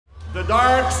The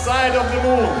Dark Side of the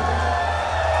Moon.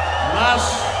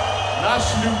 Наш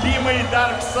любимый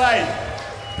Dark Side.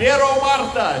 1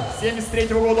 марта 1973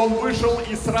 года он вышел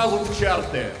и сразу в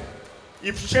чарты.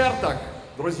 И в чартах,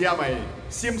 друзья мои,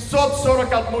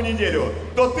 741 неделю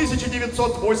до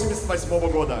 1988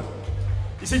 года.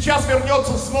 И сейчас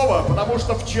вернется снова, потому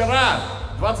что вчера,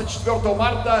 24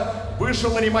 марта,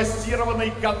 вышел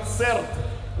ремастированный концерт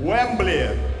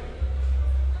Wembley.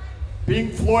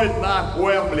 Pink Floyd на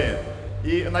Wembley.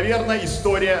 И, наверное,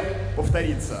 история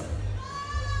повторится.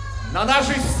 На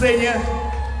нашей сцене,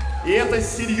 и это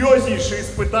серьезнейшее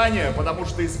испытание, потому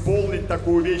что исполнить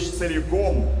такую вещь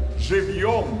целиком,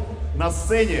 живьем, на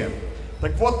сцене.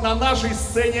 Так вот, на нашей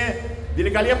сцене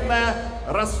великолепная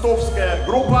ростовская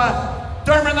группа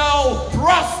Terminal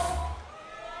Trust.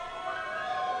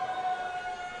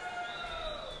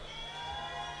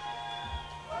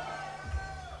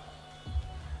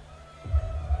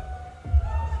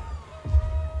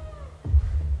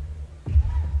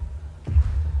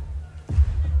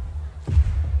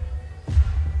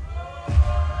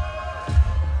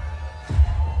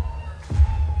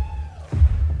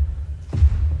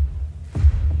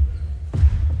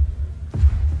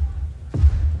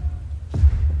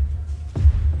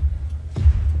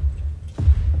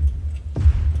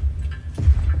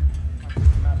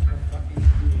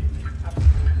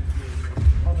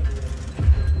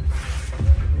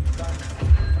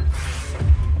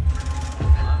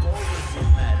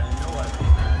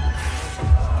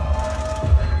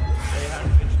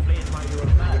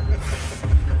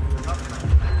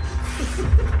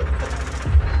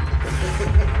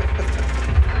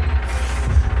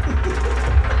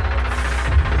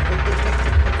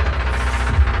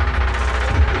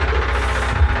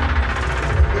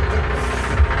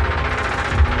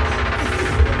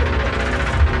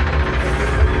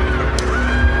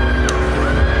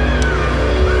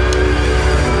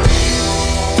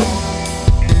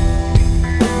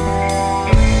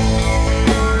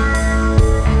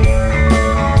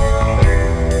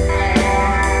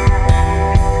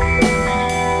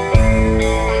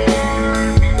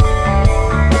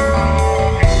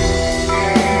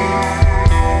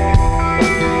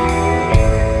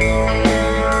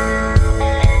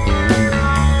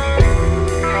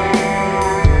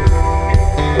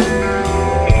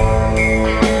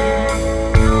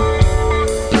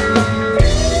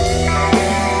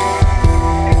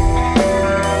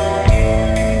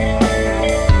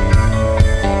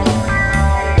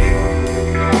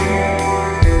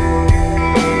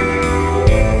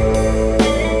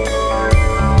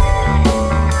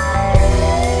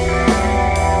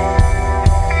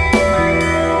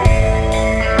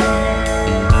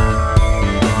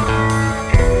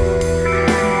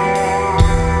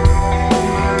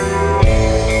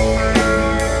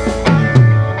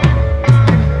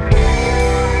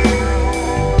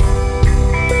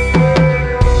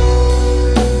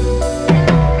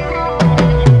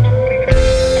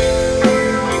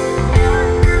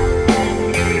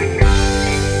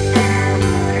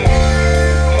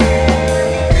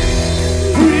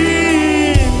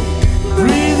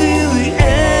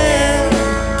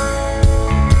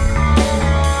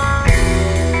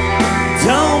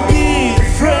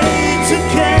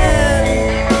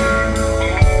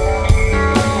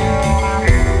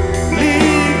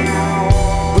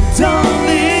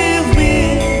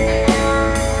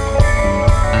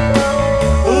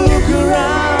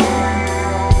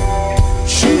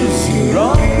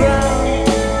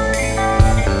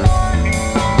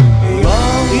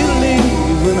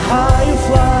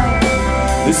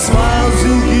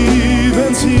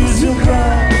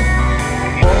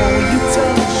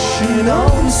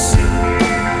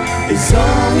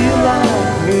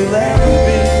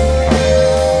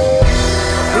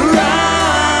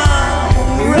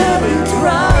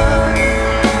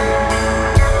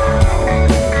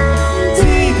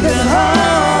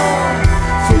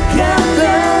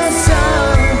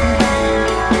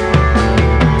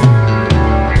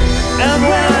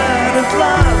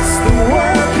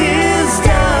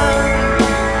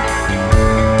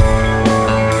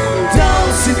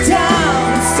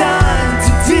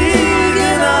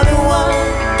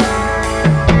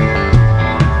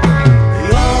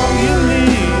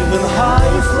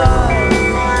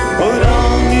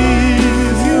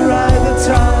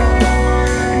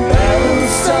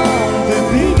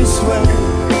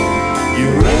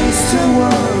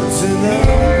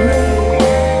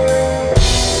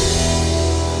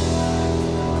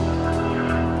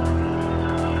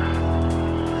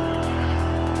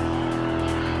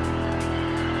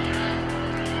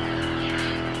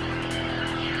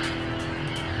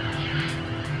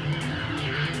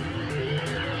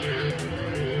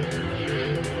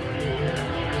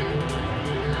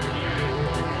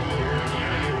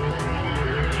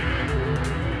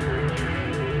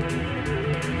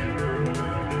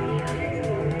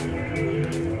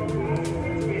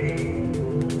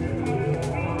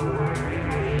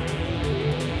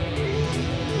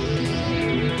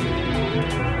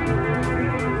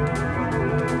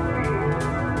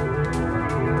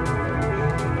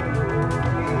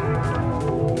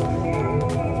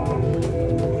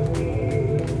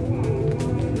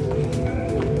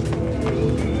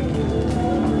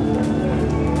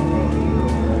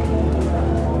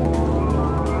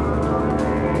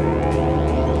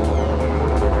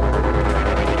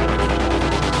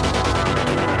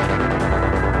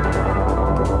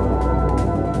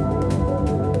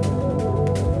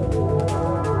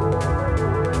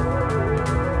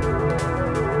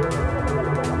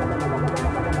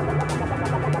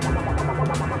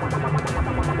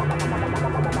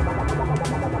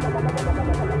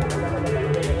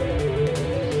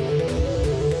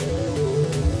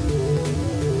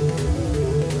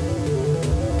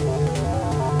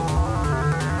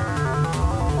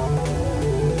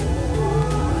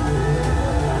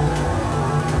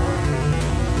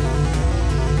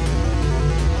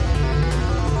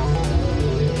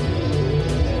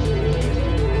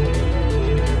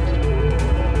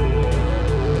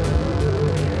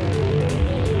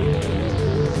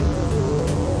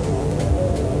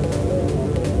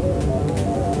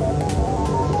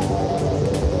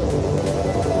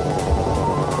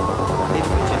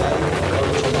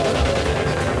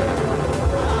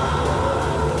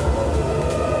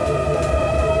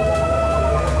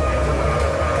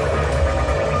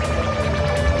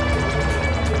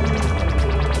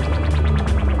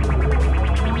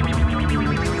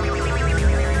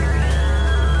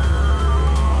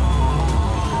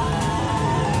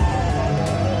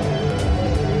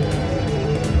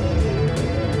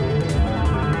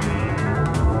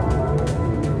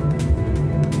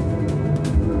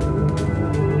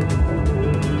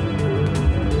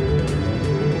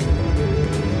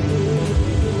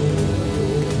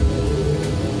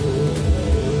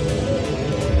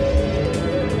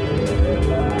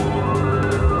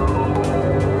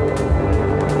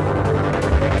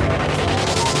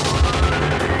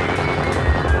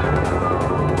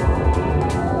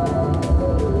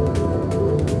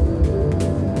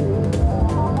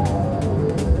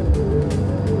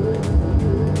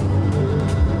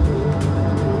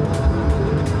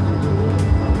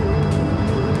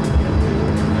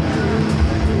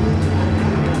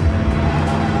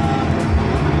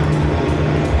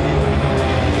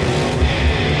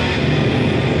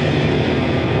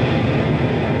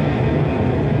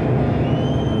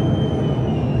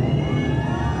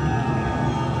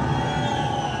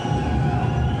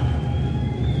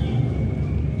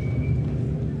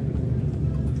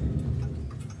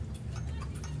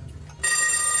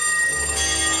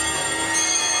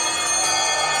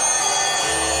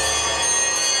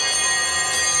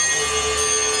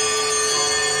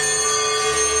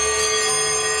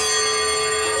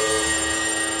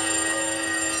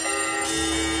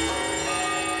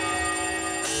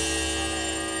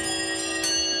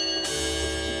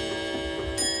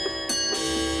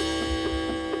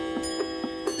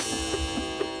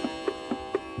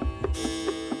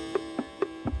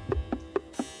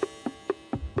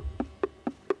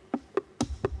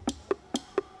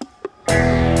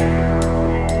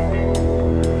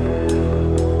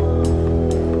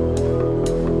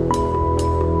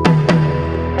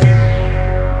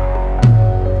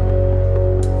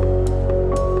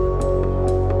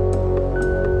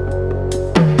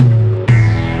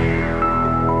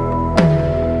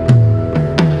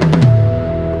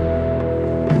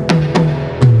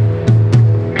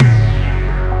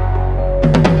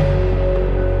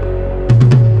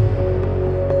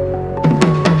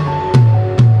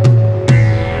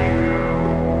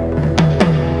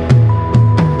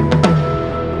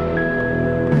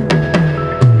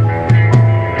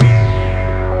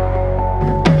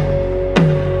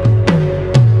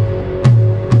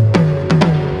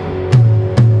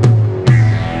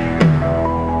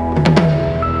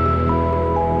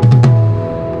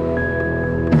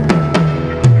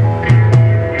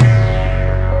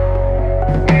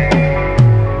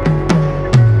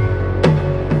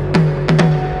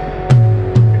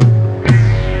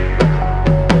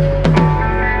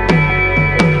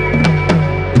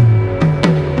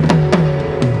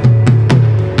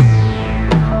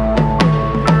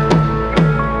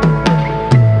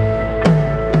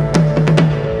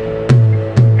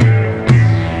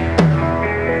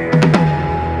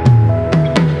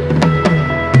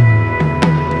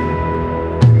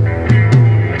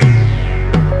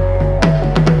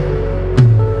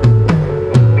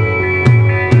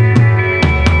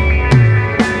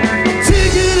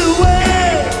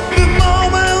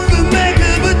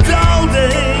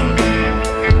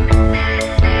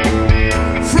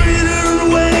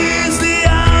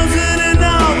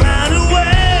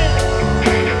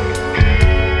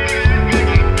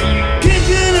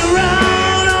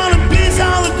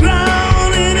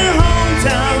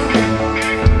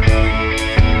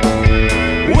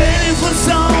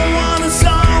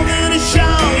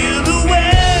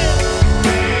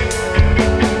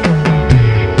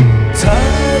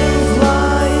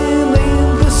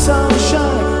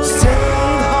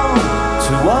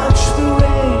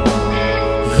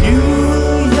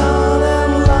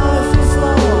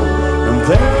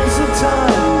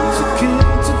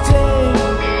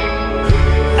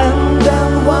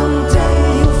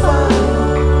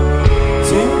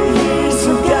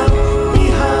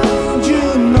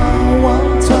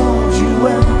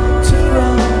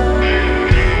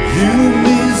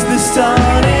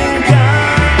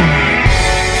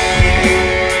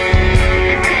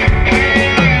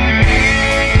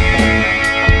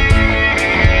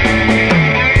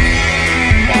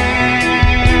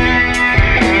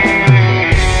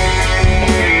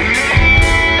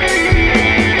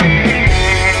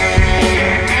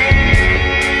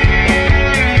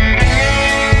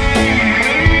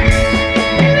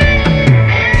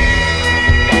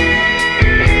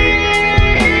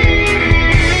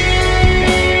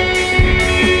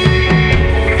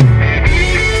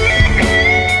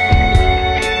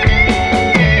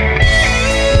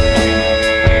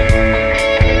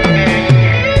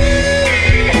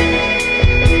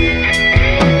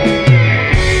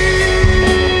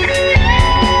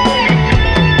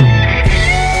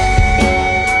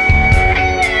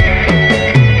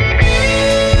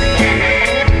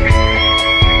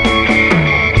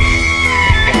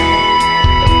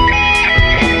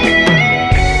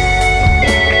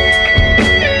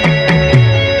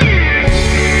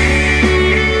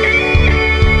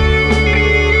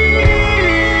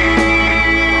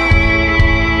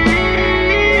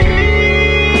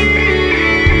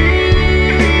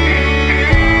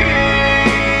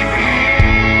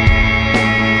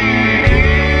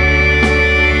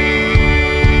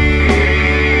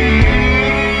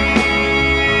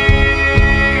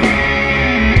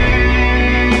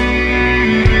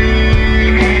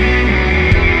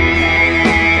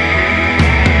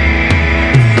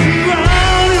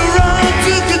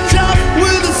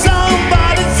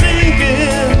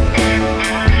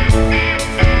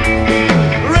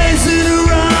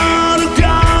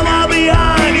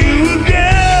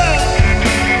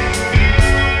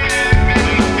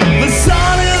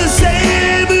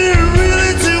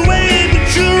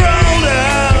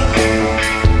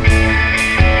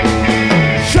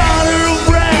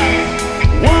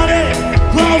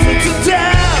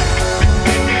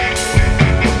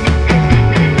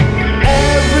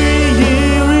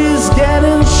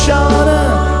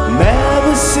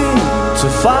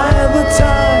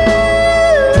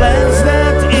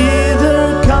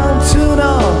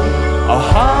 a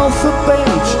half a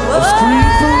page of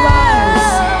scribbled lines,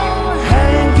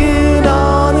 hanging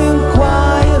on in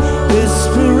quiet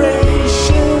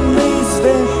desperation is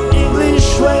the English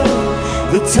way.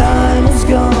 The time is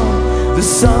gone, the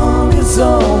song is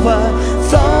over.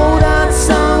 Thought I'd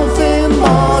something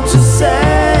more to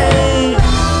say.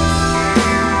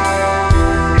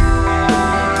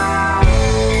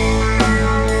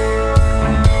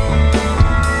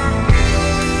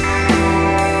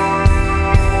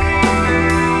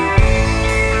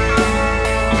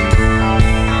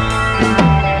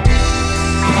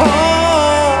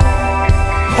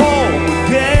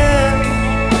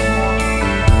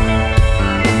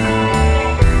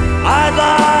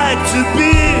 To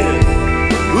be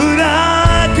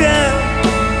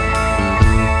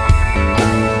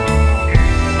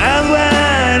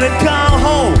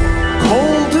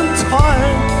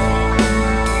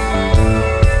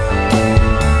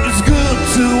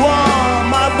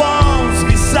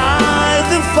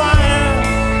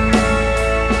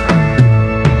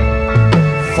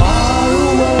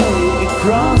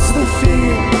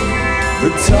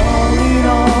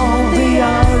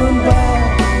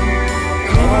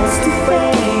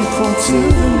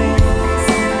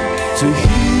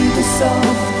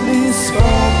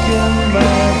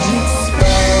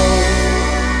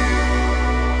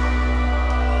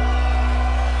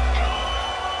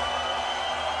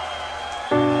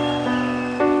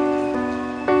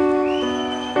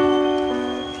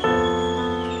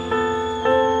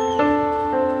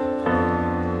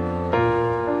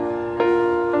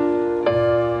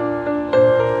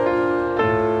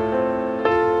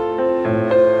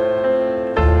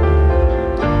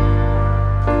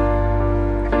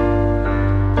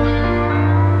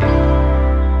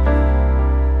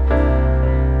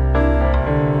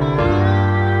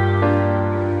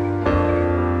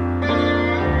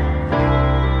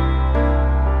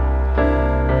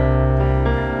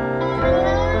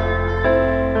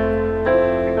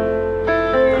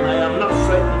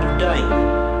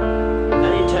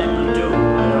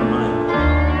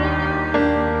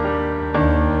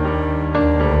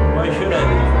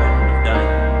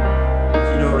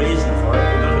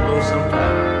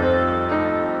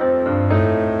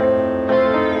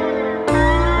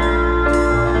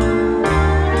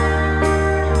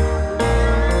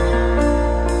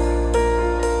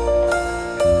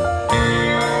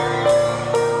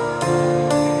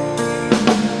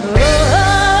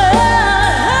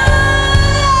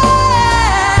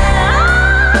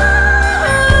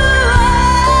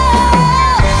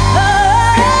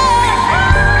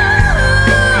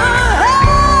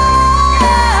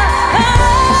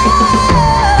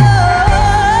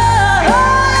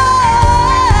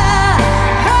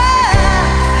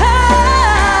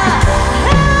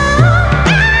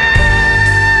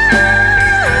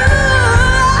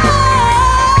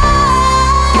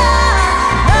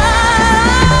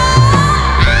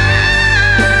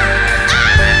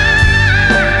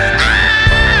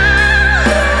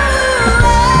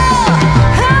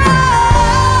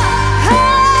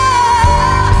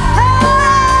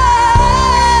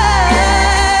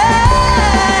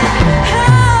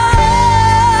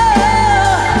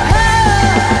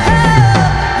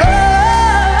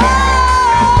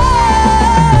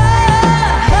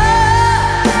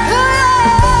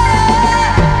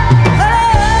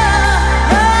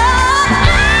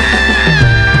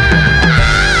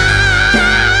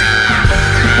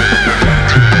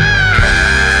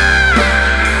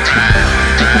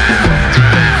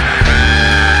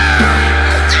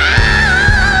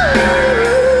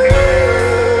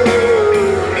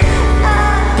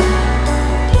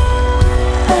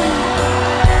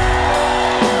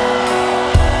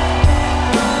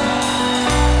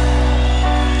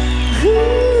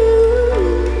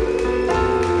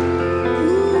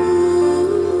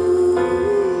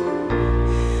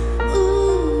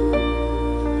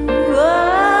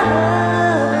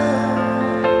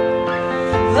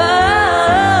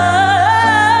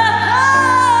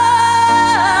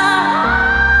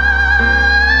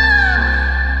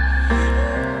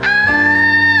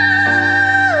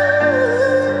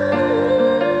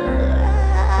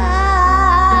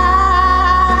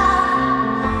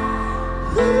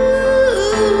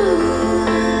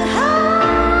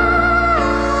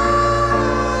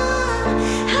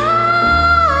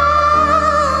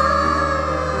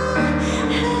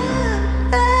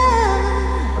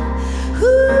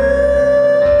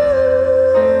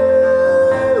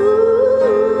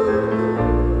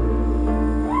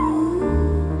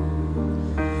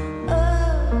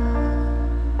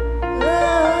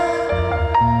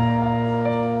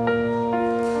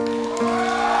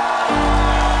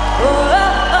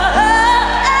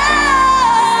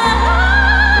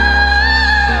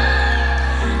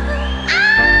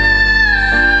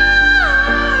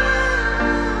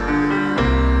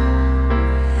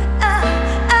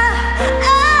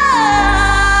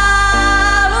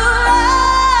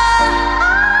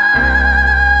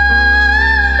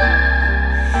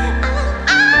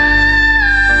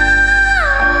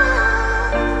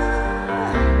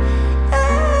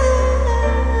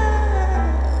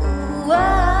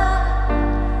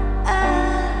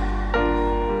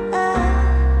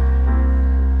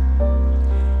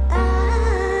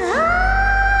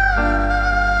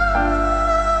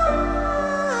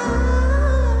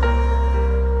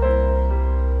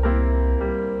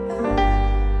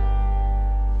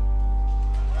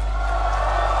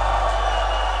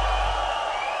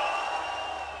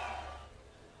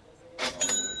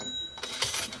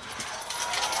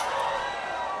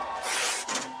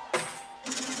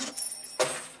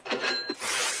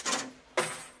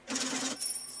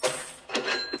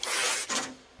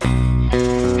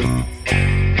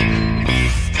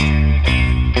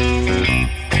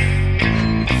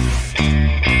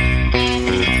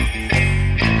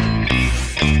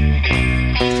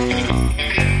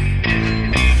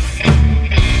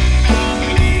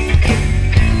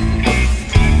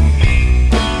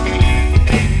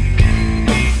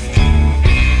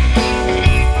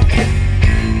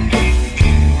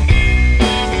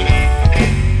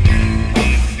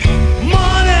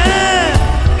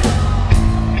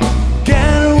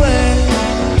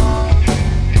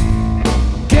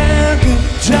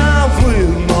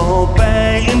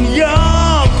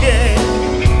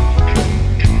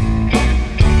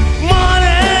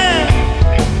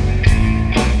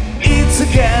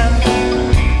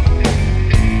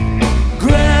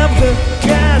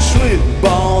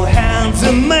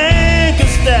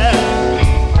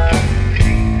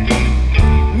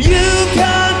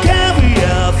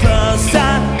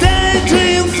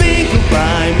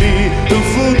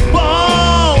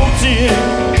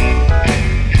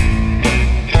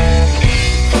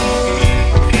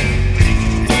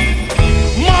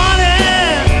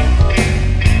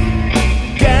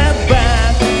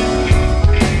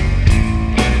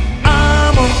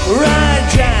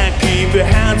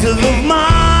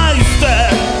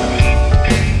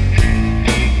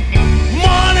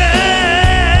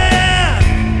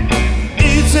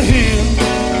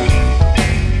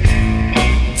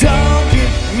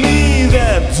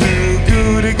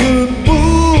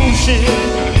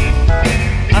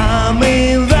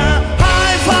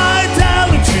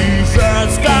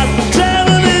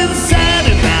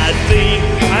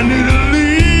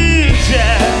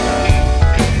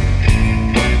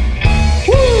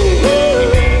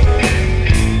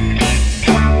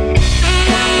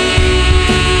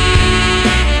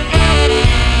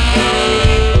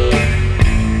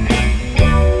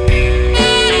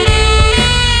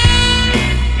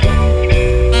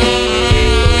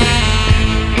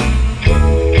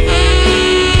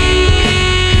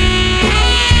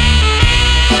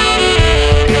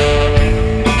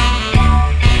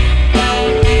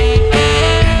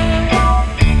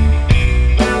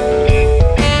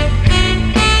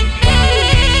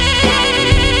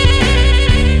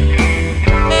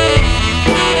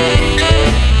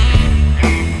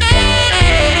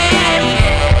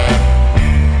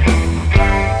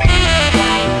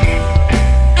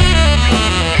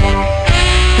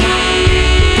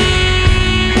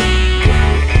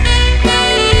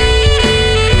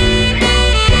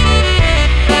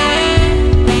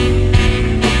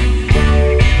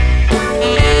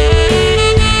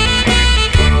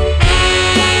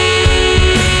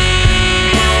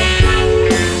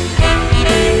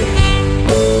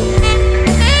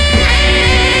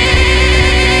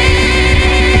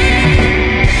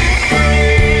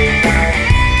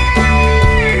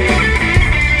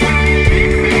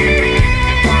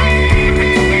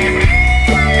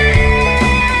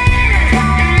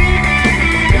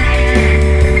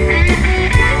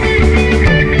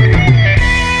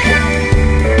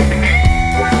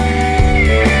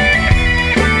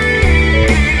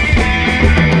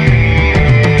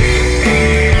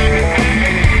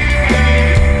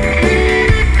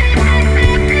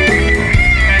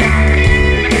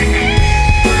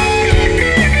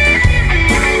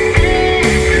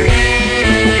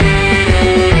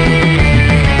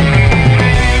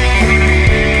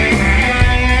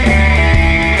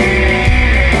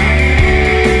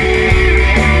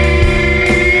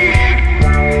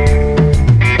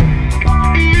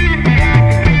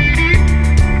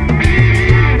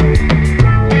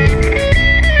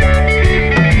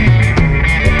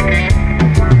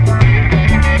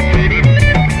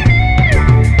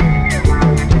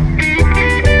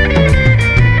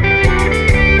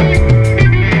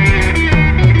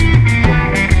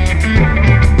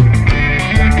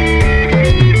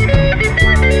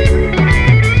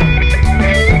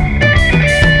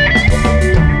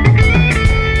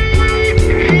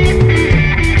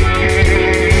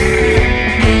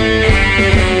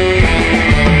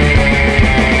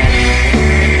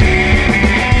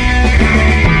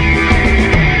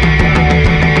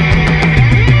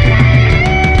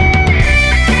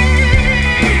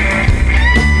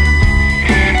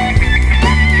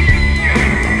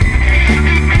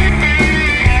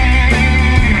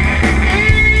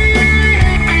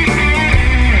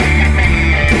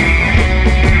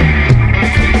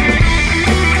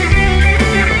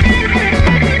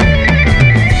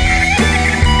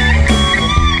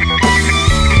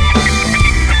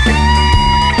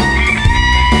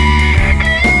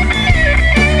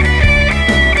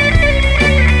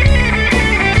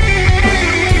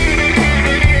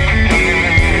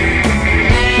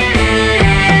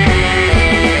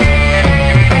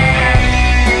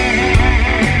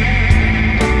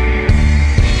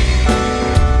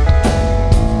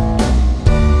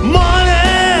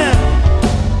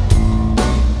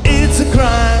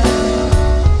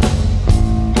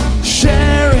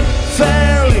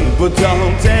but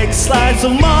don't take a slice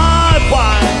of my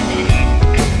pie.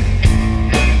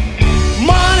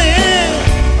 Money,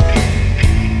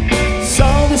 so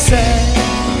they say,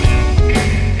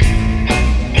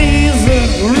 is the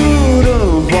root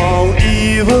of all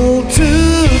evil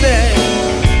today.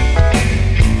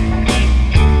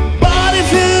 But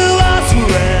if you ask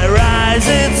for a rise,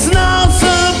 it's no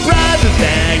surprise that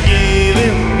they're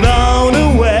giving blown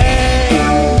away.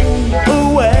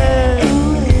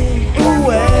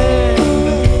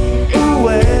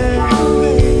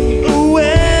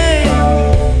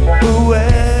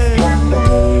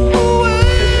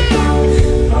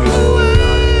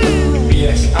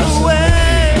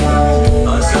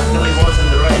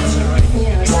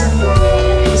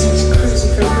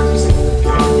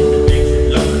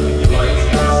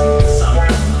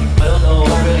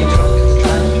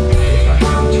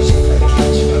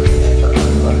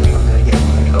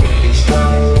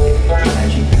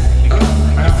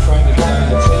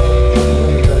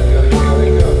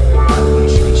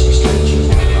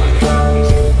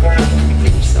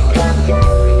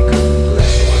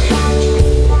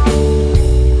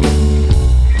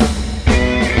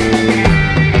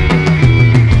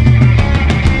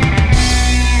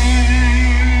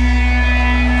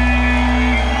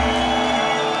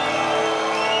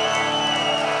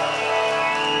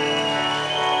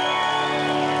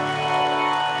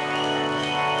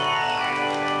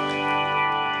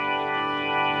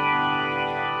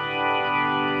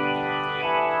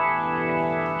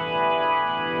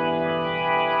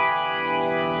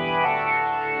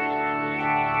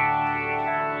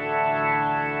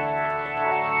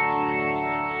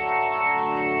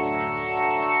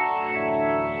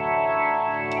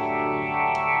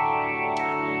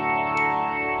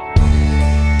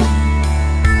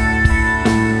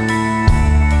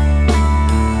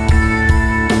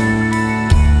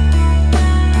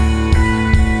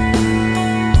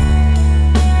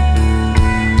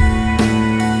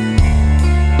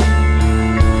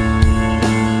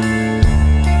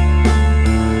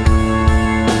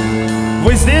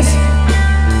 What's this?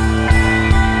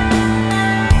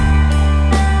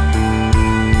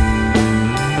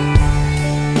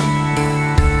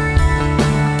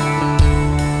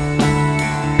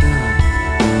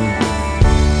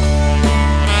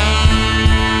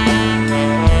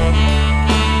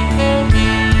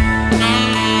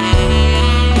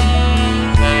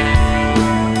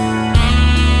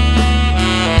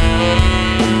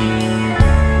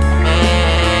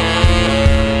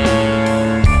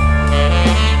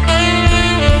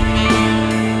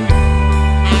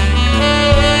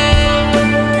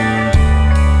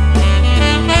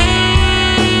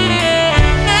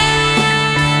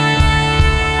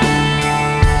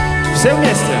 Все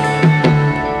вместе.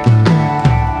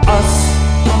 Us.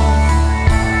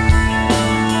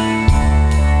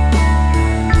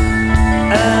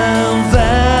 And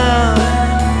them.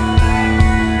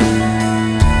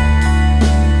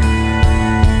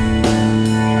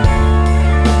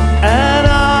 And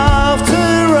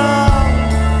after all,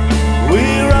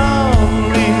 we're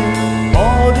only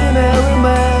ordinary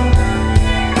men.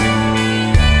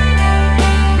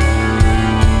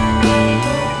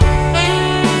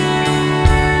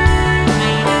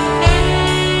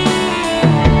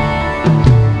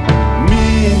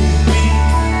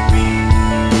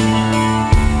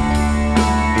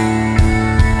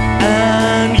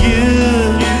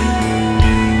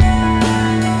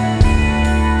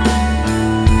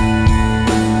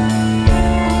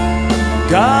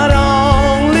 God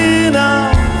only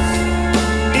knows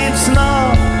it's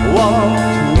not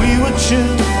what we would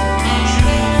choose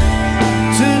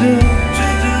to do.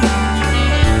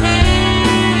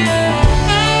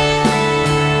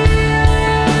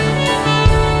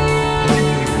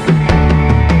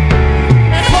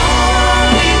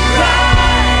 Falling cry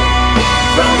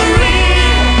from the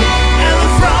rear and the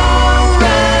front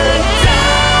rank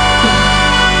down.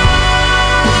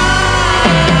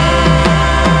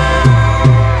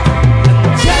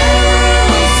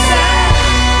 Terrible sad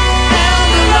and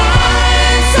the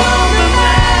lines on the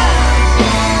map.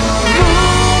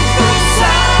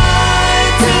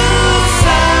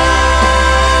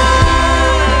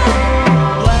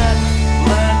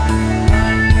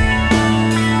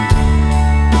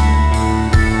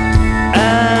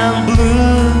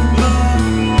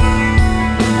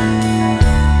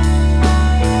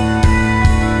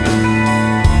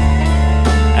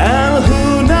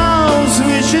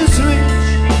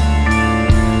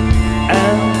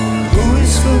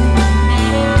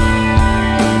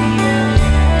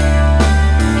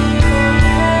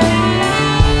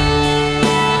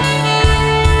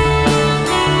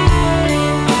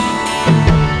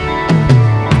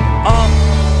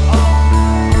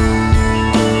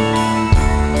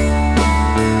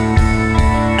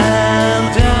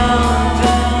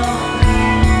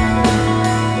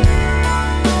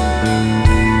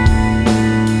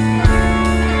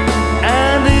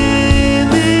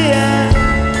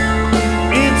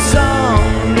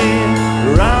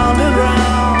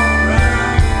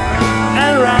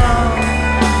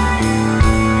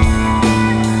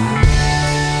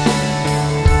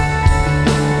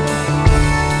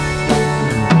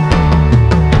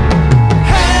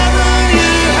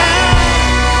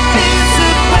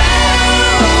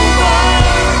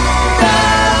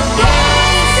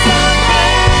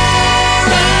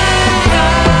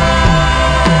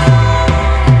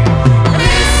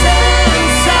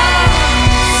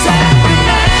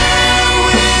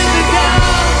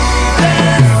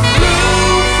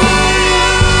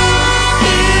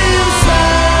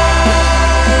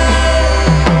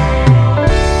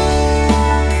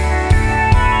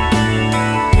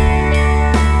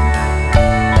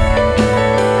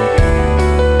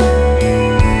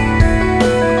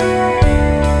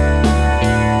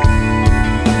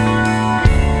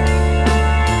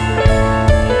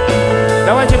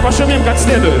 пошумим как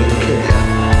следует.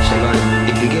 So like,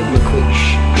 if you give them a quick,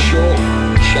 short,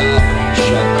 sharp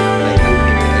shock, they know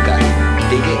the guy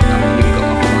dig it. I've really got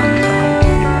off like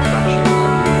a fashion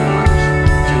like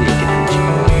it's really different to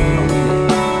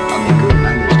I'm a good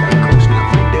man that's done course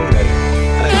nothing doing it.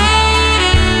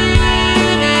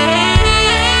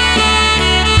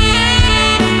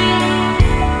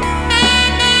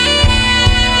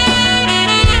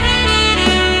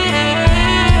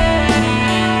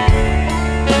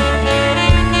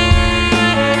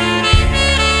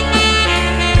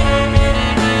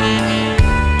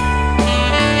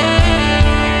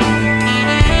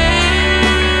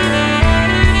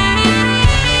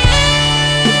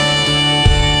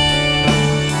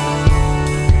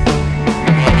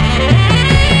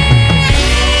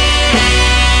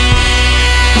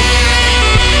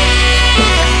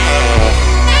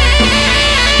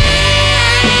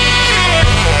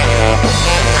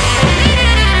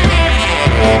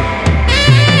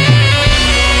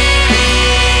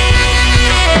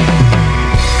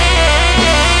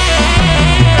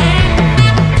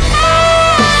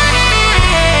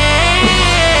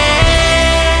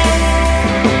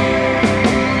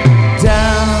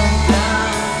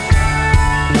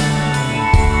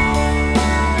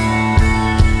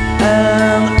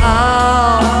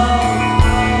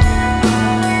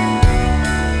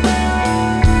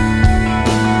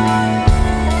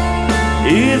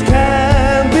 It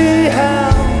can be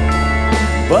hell,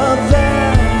 but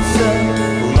there's a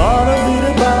lot of it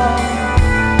about.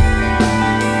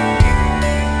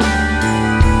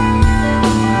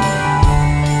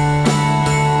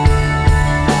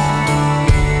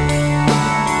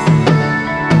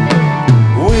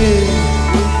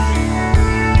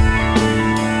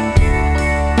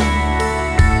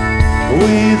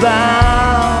 Without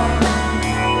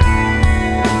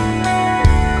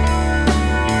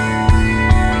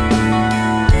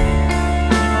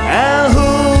and who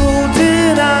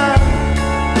deny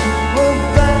what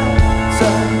that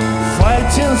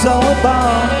fighting's all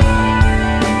about?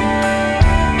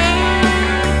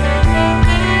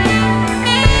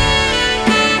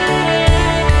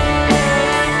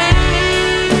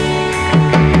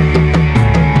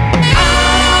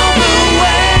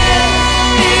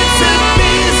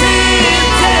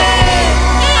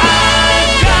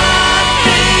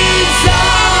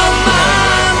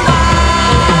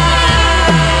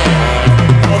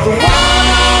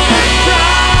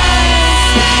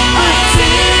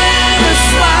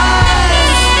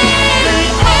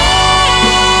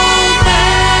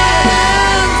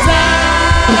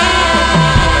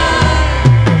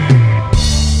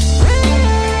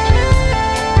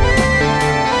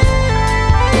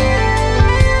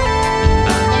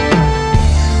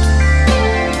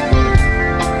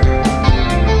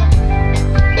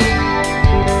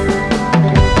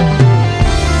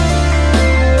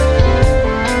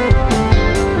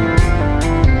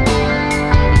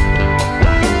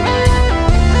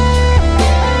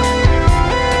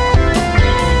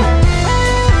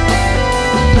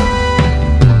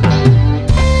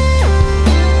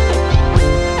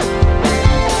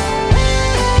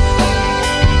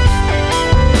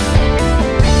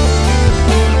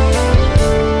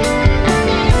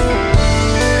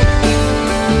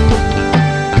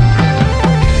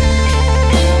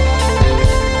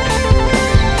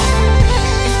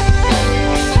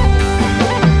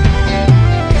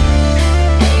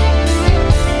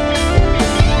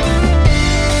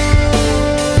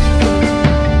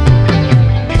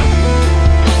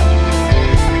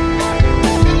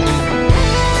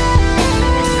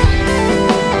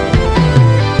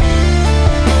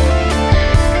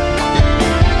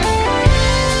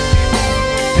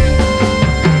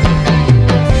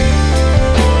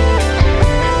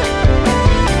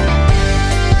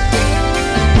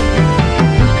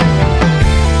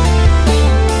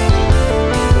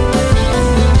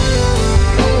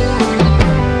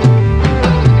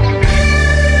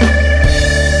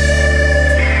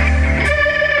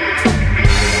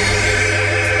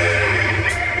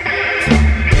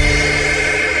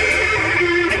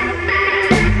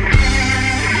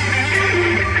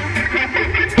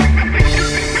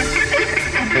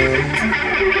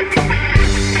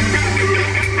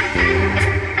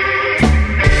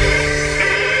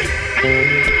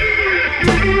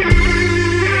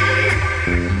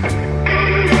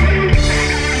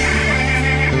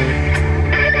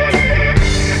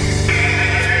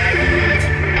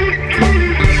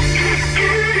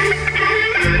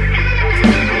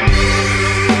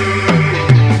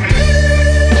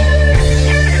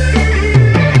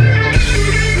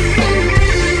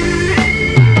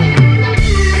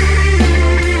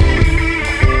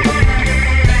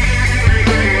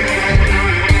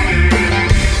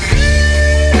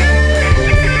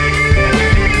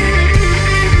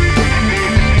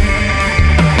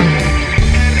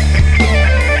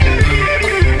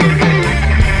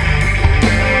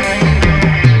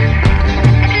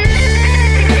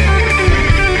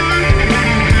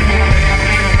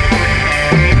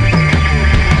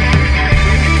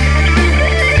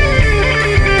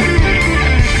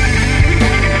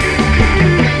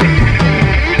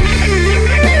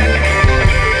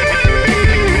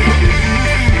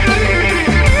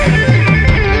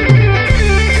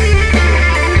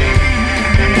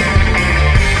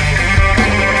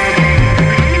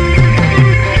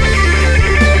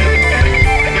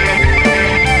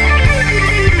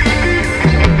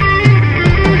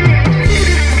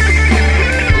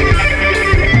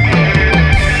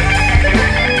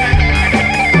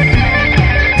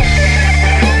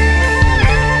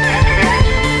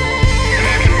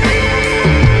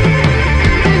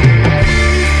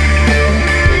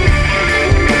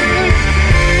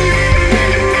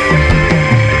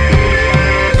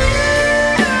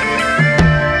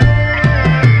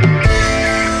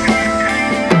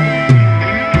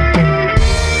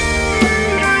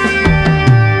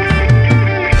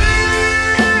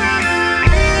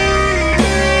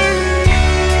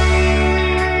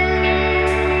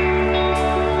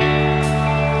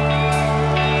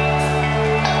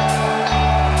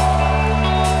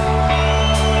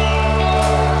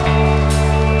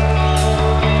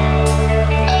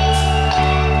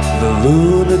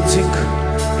 lunatic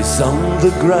is on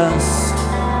the grass.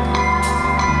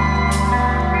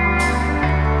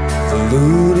 The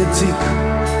lunatic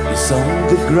is on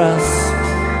the grass,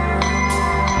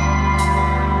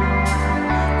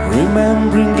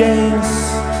 remembering games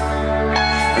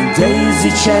and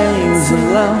daisy chains and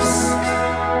laughs.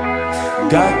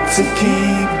 Got to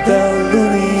keep the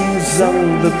loonies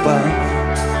on the path.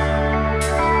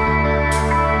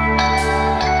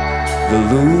 The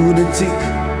lunatic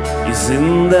is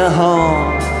in the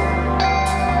hall.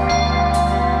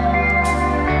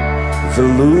 The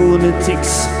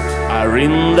lunatics are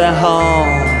in the hall.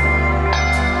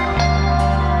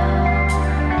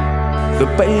 The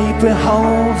paper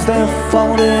holds their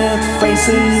folded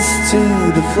faces to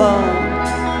the floor,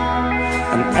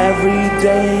 and every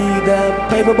day the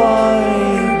paper boy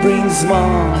brings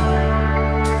more.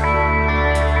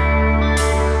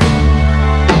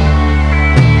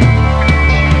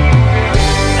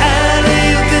 And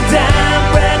if the dam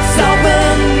breaks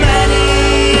open, many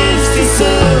is too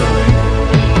soon.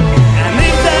 And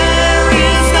if there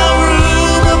is no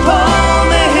room upon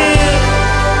the hill,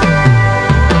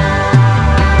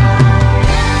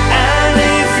 and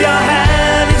if your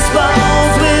head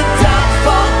explodes with dark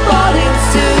forebodings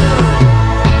too,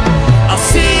 I'll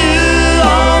see you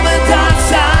on the dark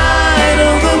side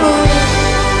of the moon.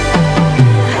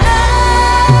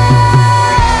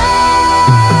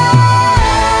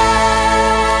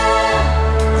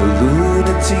 The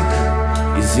lunatic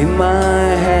is in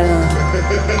my head.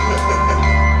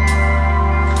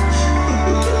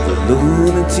 The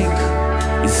lunatic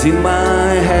is in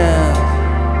my head.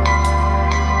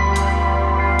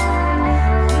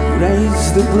 You raise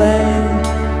the blame,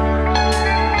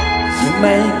 you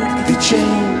make the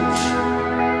change,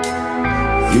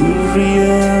 you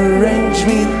rearrange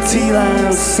me till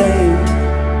I'm sane.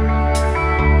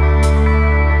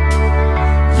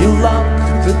 You lock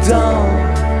the door,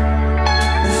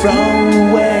 throw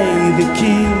away the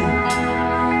key.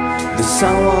 There's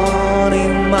someone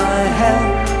in my head,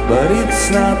 but it's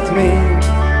not me.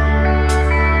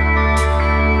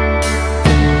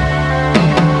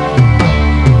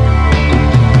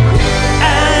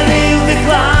 And if the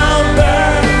cloud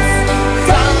burns,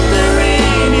 thunder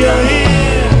in your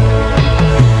ear,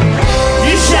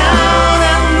 you shout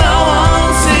and no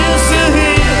one seems to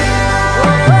hear.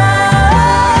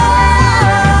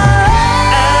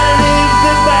 And if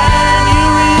the band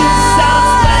you're in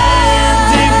starts playing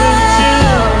different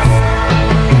tunes,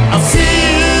 I'll see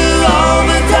you on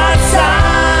the dark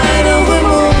side.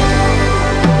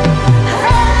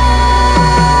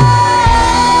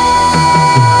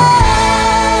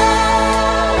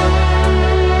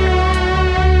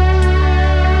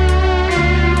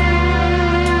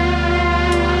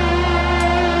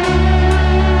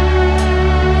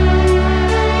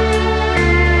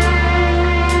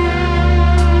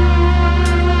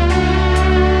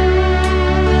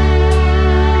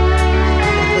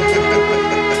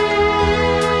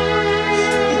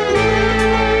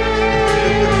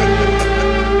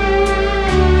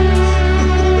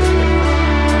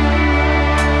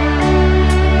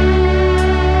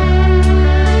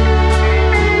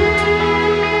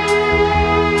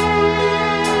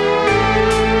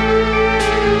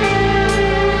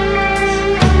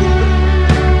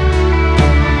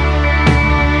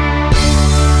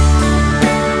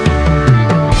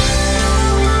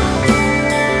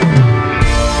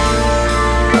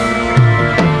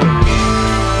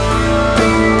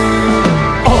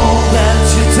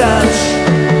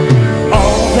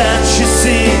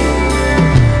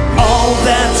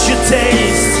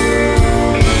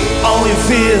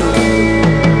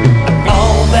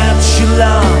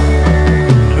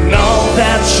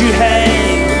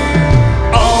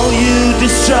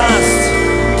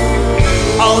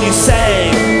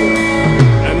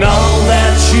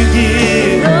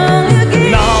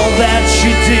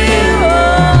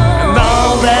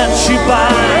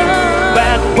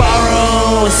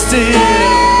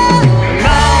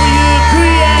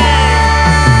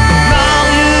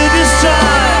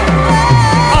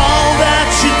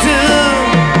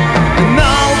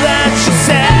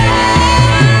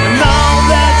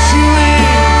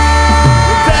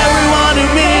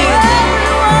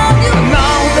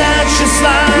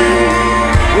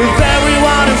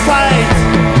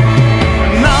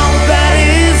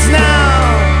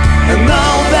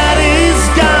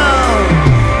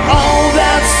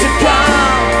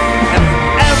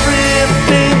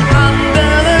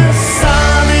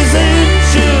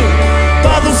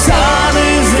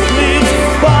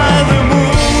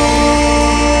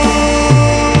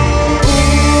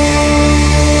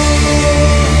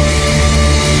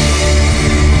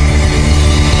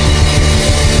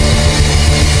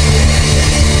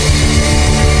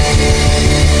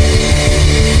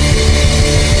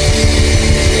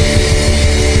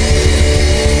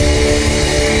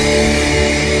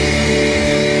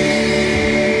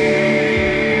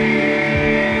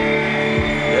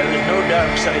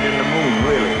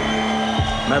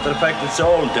 its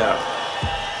own depth.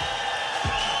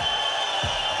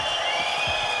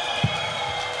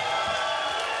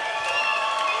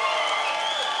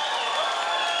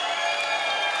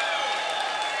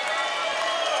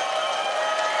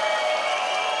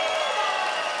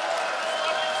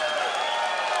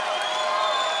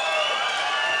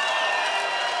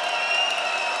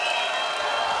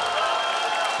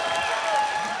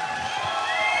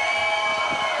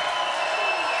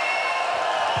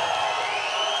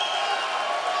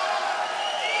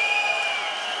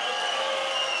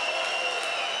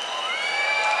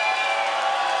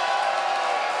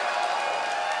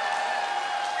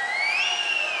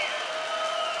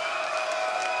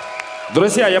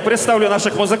 Друзья, я представлю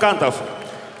наших музыкантов.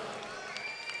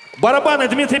 Барабаны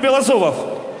Дмитрий Белозубов.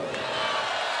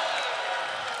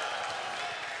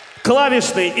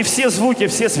 Клавишный и все звуки,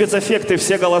 все спецэффекты,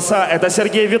 все голоса — это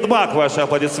Сергей Ведмак, ваши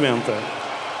аплодисменты.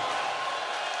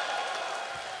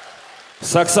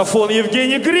 Саксофон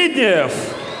Евгений Гриднев.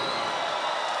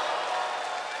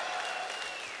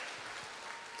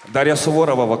 Дарья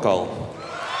Суворова, вокал.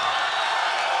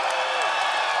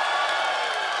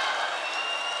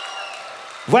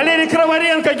 Валерий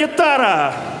Крамаренко,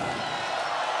 гитара.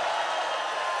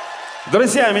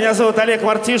 Друзья, меня зовут Олег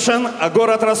Мартишин,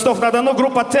 город Ростов-на-Дону,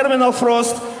 группа Terminal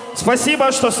Frost. Спасибо,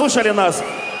 что слушали нас.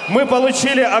 Мы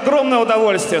получили огромное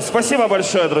удовольствие. Спасибо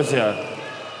большое, друзья.